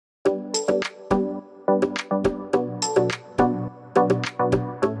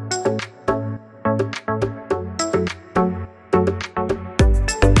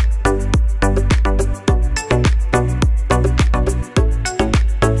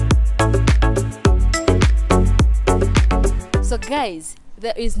Guys,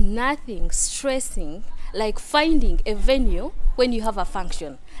 there is nothing stressing like finding a venue when you have a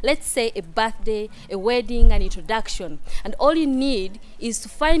function. Let's say a birthday, a wedding, an introduction, and all you need is to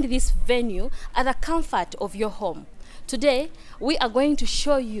find this venue at the comfort of your home. Today, we are going to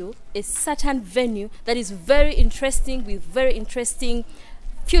show you a certain venue that is very interesting with very interesting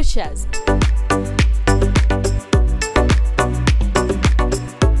features.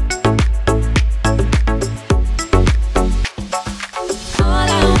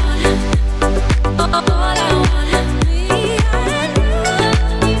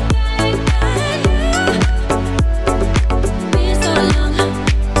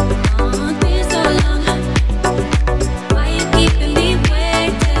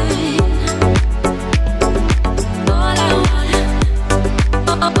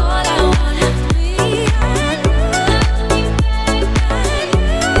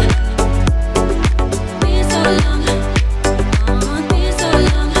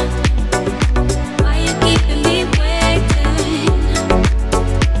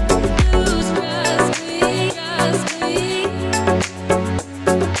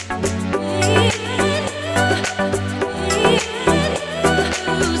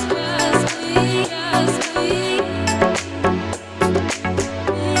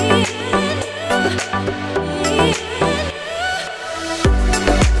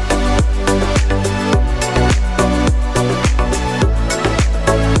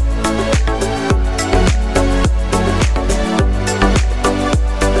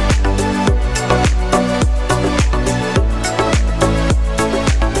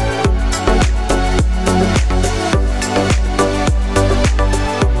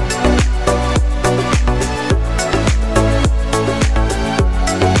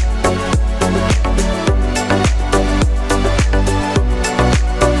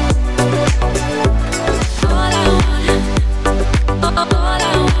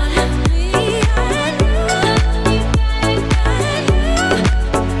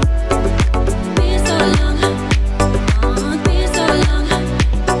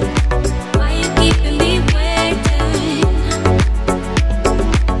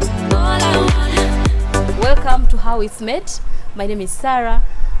 How it's made. My name is Sarah,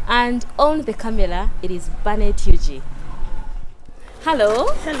 and on the camera it is Yuji. Hello.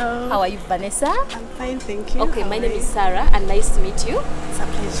 Hello. How are you, Vanessa? I'm fine, thank you. Okay, my name is Sarah, and nice to meet you. It's a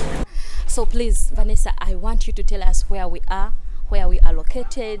pleasure. So please, Vanessa, I want you to tell us where we are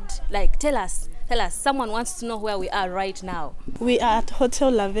located. Like, tell us. Someone wants to know where we are right now. We are at Hotel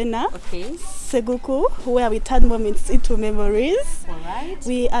La Vena, okay, Seguku, where we turn moments into memories. All right.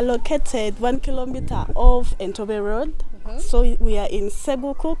 We are located 1 kilometer off Entebbe Road. So we are in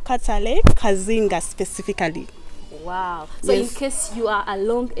Seguku, Katale, Kazinga specifically. Wow. So yes. In case you are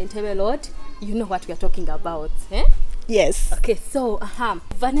along Entebbe Road, you know what we are talking about. Eh? Yes. Okay, so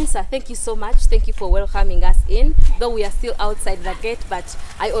Vanessa, thank you so much. Thank you for welcoming us in. Though we are still outside the gate, but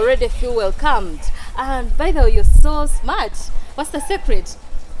I already feel welcomed. And by the way, you're so smart. What's the secret?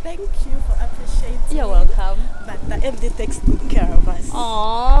 Thank you for appreciating. You're welcome. But the MD takes good care of us.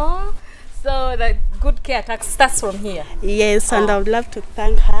 Aww. So the good care starts from here. Yes, and I would love to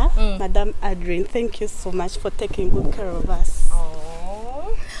thank her, Madam Adrian. Thank you so much for taking good care of us.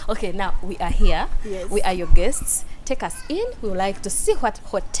 Aww. Okay, now we are here. Yes. We are your guests. Take us in. We would like to see what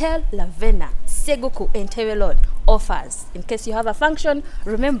Hotel La Vena, Seguku, Entebbe Road offers. In case you have a function,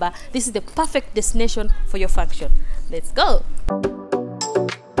 remember, this is the perfect destination for your function. Let's go.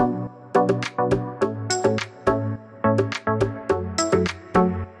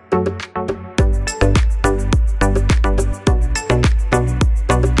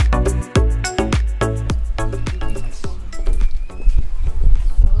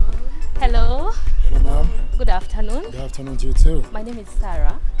 Hello. Hello, ma'am. Good afternoon. Good afternoon to you too. My name is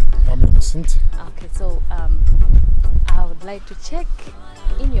Sarah. I'm Innocent. Okay, so I would like to check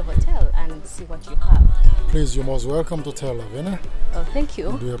in your hotel and see what you have. Please, you're most welcome to Hotel La Vena. Oh, thank you.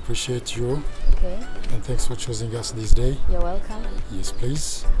 We do appreciate you. Okay. And thanks for choosing us this day. You're welcome. Yes,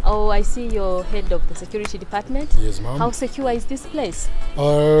 please. Oh, I see you're head of the security department. Yes, ma'am. How secure is this place?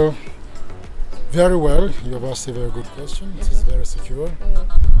 Very well. You have asked a very good question. It is very secure.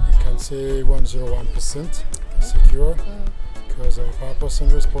 You can say 101% secure because our purpose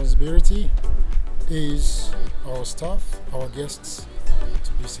and responsibility is our staff, our guests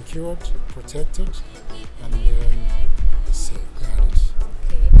to be secured, protected, and safeguarded.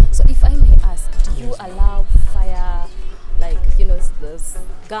 Okay. So if I may ask, do you allow fire, like, you know, those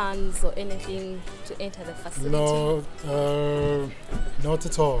guns or anything to enter the facility? No, not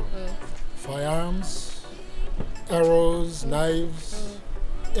at all. Firearms, arrows, knives,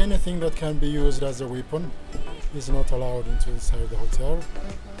 anything that can be used as a weapon is not allowed inside the hotel.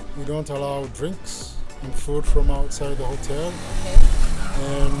 We don't allow drinks and food from outside the hotel.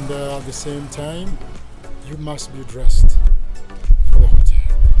 And at the same time, you must be dressed for the hotel.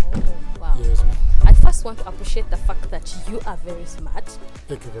 Oh, wow. Yes, ma'am. I first want to appreciate the fact that you are very smart.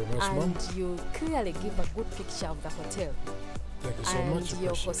 Thank you very much, ma'am. And you clearly give a good picture of the hotel. Thank you so and much.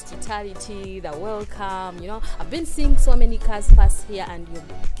 Your hospitality, the welcome, you know. I've been seeing so many cars pass here and you're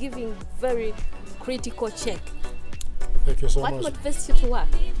giving very critical check. Thank you so much. What motivates you to work?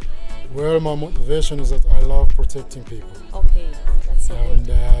 Well, my motivation is that I love protecting people. Okay, that's so and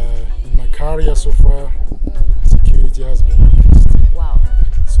good. In my career so far, security has been increased. Wow.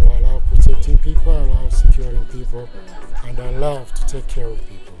 So I love protecting people, I love securing people, and I love to take care of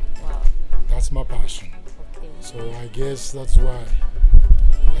people. Wow. That's my passion. Okay. So I guess that's why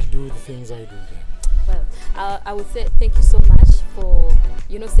I do the things I do there. Well, I would say thank you so much for,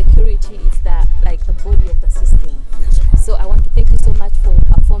 you know, security is like the body of the system. Yes, ma'am. So I want to thank you so much for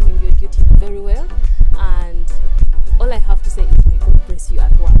performing your duty very well. And all I have to say is may God bless you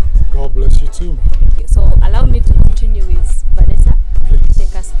at work. God bless you too, ma'am. Thank you. So allow me to continue with Vanessa. Please.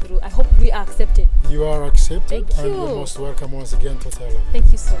 Take us through. I hope we are accepted. You are accepted. Thank and you. you're most welcome once again to Hotel Vena.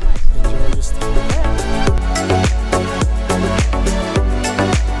 Thank you so much. Enjoy your stay.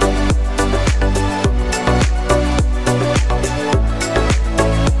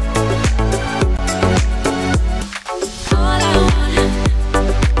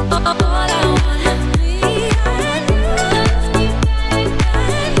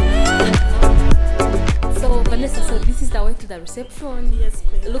 The reception. Yes,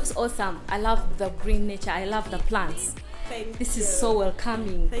 please. It looks awesome. I love the green nature. I love the plants. This is so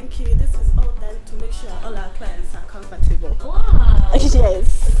welcoming. Thank you. This is all done to make sure all our clients are comfortable. Wow.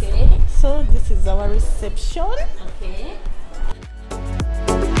 Yes. Okay. So this is our reception. Okay.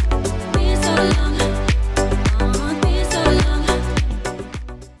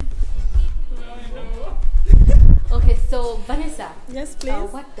 Okay, so Vanessa. Yes,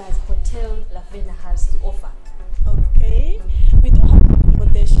 please. What does Hotel Vena has to offer? Okay, we do have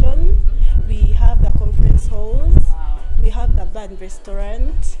accommodation, we have the conference halls, we have the bar and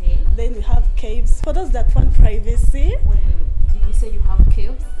restaurant, then we have caves for those that want privacy. Did you say you have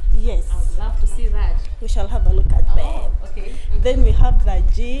caves? Yes. I would love to see that. We shall have a look at them. Okay. Then we have the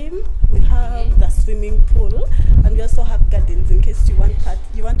gym, we have the swimming pool, and we also have gardens in case you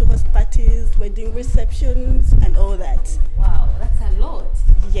want to host parties, wedding receptions, and all that. Wow, that's a lot.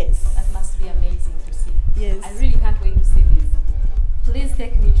 Yes. That must be amazing to see. Yes. I really can't wait to see this. Please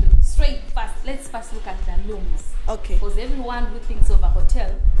take me to straight first. Let's first look at the rooms. Okay. Because everyone who thinks of a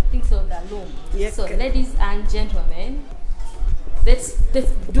hotel thinks of the room. Yes. So, ladies and gentlemen, let's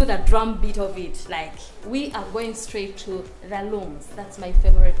do the drum beat of it. Like, we are going straight to the rooms. That's my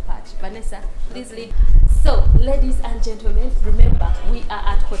favorite part. Vanessa, please lead. So, ladies and gentlemen, remember we are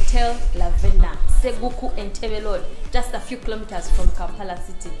at Hotel Vena, Seguku, Entebbe Road, just a few kilometers from Kampala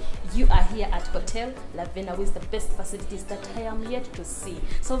city. You are here at Hotel Vena with the best facilities that I am yet to see.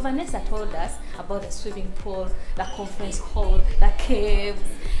 So Vanessa told us about the swimming pool, the conference hall, the caves,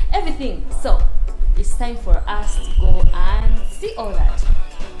 everything. So it's time for us to go and see all that.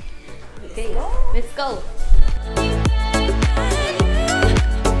 Okay, let's go.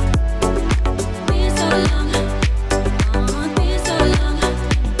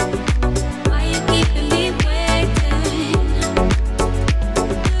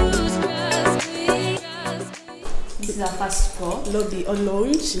 This is our first floor. Lobby or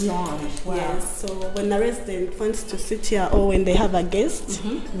lounge. Lounge. Wow. Yes. So when a resident wants to sit here or when they have a guest,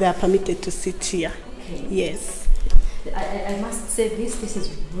 they are permitted to sit here. Okay. Yes. I must say this is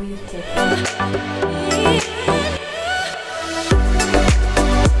really careful.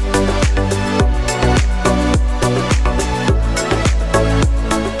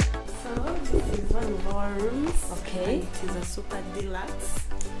 So this is one of our rooms. Okay. And it is a super deluxe.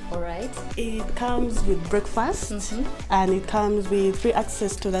 Alright. It comes with breakfast and it comes with free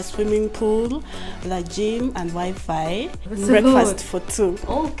access to the swimming pool, the gym and Wi-Fi. That's breakfast good. for two.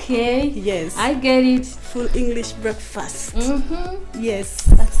 Okay. Yes. I get it. Full English breakfast. Yes.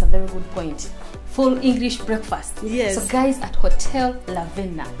 That's a very good point. Full English breakfast. Yes. So guys, at Hotel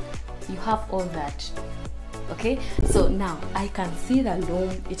Vena, you have all that. Okay. So now I can see the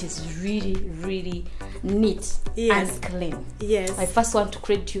room. It is really, really neat and clean. Yes. I first want to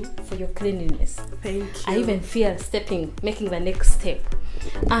credit you for your cleanliness. Thank you. I even feel making the next step.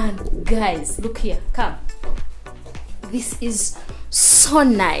 And guys, look here, come. This is so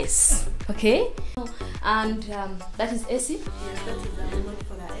nice. Okay. And that is AC. Yes, that is the remote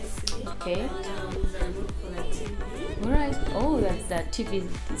for the AC. Okay. And the remote for the TV. right. Oh, that TV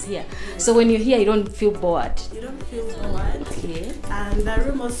is here. So when you're here, you don't feel bored. You don't feel bored. Okay. And the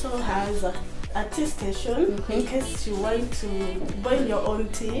room also has a tea station in case you want to boil your own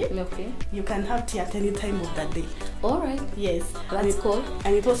tea. Okay. You can have tea at any time of the day. All right. Yes. That's cool.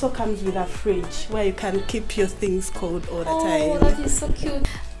 And it also comes with a fridge where you can keep your things cold all the time. Oh, that is so cute.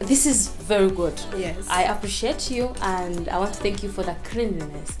 This is very good. Yes. I appreciate you, and I want to thank you for the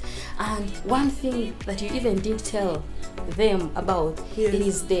cleanliness. And one thing that you even didn't tell them about, Yes. it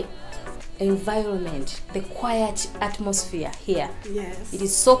is the environment, the quiet atmosphere here. Yes. It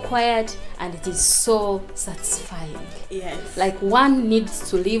is so quiet and it is so satisfying. Yes. Like one needs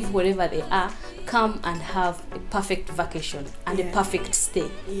to live wherever they are, come and have a perfect vacation and a Yeah. perfect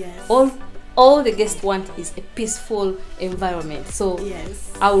stay. Yes. All the guests want is a peaceful environment. So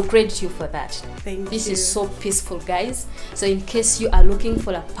Yes. I will credit you for that. Thank This you. is so peaceful, guys. So in case you are looking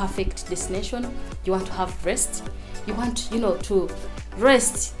for a perfect destination, you want to have rest, you want, to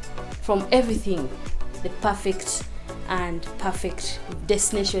rest from everything, the perfect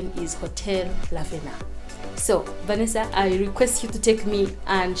destination is Hotel La Vena. So Vanessa, I request you to take me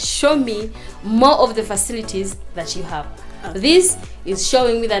and show me more of the facilities that you have. Okay. This is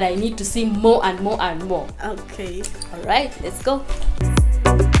showing me that I need to see more and more and more. Okay. All right, let's go.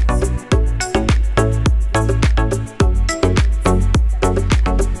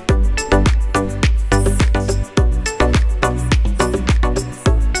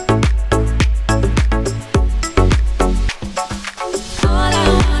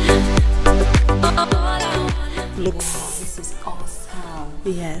 This is awesome.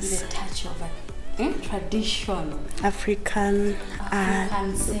 Yes. The touch of a tradition. African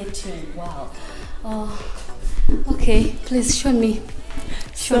setting. Wow. Oh, okay. Please show me.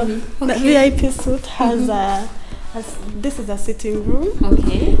 Show me. The VIP suite has this is a sitting room.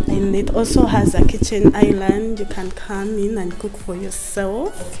 Okay. And it also has a kitchen island. You can come in and cook for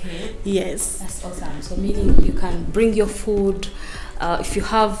yourself. Okay. Yes. That's awesome. So meaning you can bring your food. If you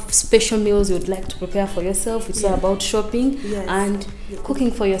have special meals you would like to prepare for yourself, it's all about shopping and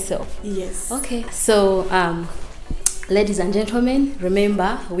cooking for yourself. Yes. Okay. So ladies and gentlemen,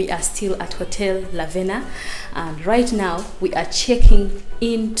 remember we are still at Hotel La Vena, and right now we are checking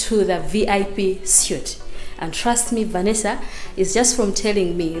into the VIP suite. And trust me, Vanessa is just from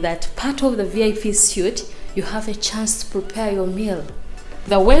telling me that part of the VIP suite you have a chance to prepare your meal.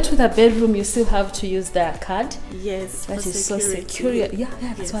 The way to the bedroom, you still have to use the card. Yes. That is so secure. Yeah,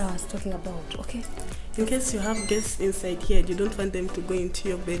 that's what I was talking about. Okay. In case you have guests inside here, you don't want them to go into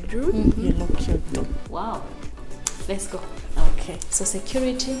your bedroom, you lock your door. Wow. Let's go. Okay. So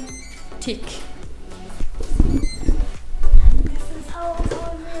security, tick. And this is how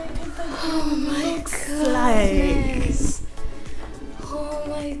Oh my goodness. Oh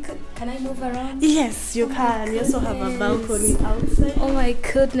my god. Can I move around? Yes, you can. You also have a balcony outside. Oh my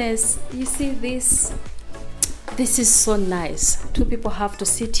goodness. You see this? This is so nice. Two people have to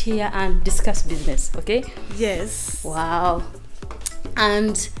sit here and discuss business, okay? Yes. Wow.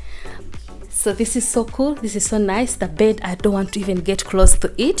 And so this is so cool. This is so nice. The bed, I don't want to even get close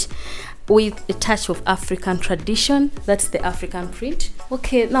to it. With a touch of African tradition. That's the African print.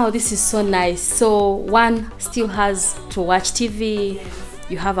 Okay, now this is so nice. So one still has to watch TV. Yes.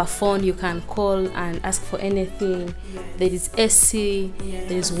 You have a phone, you can call and ask for anything. Yes. There is AC, Yes.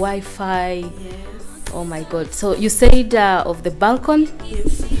 there is Wi-Fi. Yes. Oh my god. So you said of the balcony?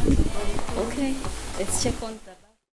 Yes. Okay, let's check on that.